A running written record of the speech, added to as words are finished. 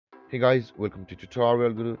Hey guys, welcome to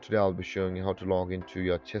Tutorial Guru. Today I'll be showing you how to log into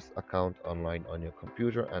your chess account online on your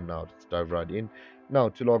computer. And now let's dive right in. Now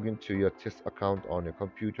to log into your chess account on your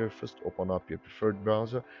computer, first open up your preferred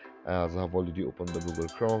browser. As I've already opened the Google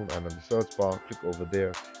Chrome, and in the search bar click over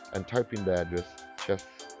there and type in the address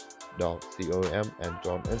chess.com and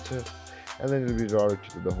turn enter. And then you'll be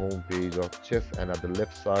directed to the home page of chess, and at the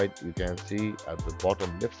left side you can see at the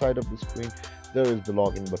bottom left side of the screen there is the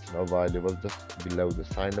login button available just below the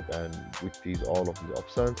sign up, and with these all of the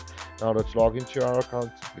options. Now let's log into our account.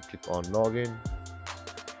 Simply click on login,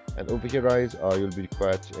 and over here guys you'll be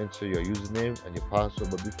required to enter your username and your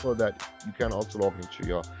password. But before that, you can also log into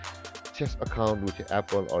your chess account with your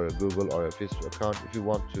Apple or your Google or your Facebook account. If you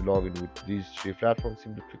want to log in with these three platforms,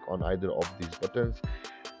 simply click on either of these buttons,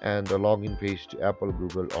 and the login page to Apple,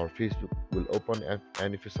 Google, or Facebook will open.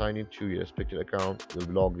 And if you sign into your respective account, you'll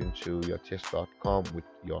be logged into your chess.com with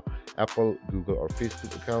your Apple, Google, or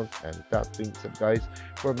Facebook account. And with that being said, guys,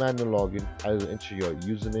 for manual login, either enter your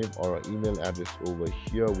username or an email address over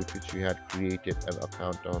here with which you had created an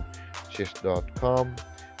account on chess.com,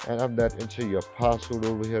 and after that, enter your password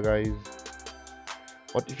over here, guys.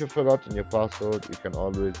 But if you've forgotten your password, you can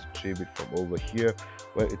always retrieve it from over here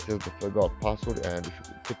where it says the forgot password, and if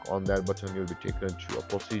you click on that button, you'll be taken to a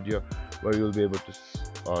procedure where you'll be able to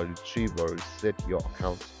retrieve or reset your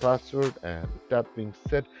account's password. And with that being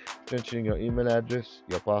said, entering your email address,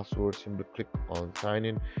 your password, simply click on sign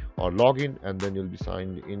in or login, and then you'll be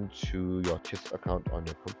signed into your chess account on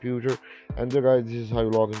your computer. And there guys, this is how you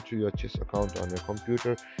log into your chess account on your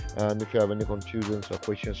computer. And if you have any confusions or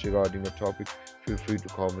questions regarding the topic, feel free to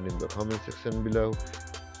comment in the comment section below.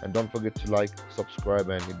 And don't forget to like, subscribe,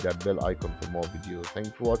 and hit that bell icon for more videos. Thank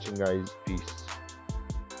you for watching, guys. Peace.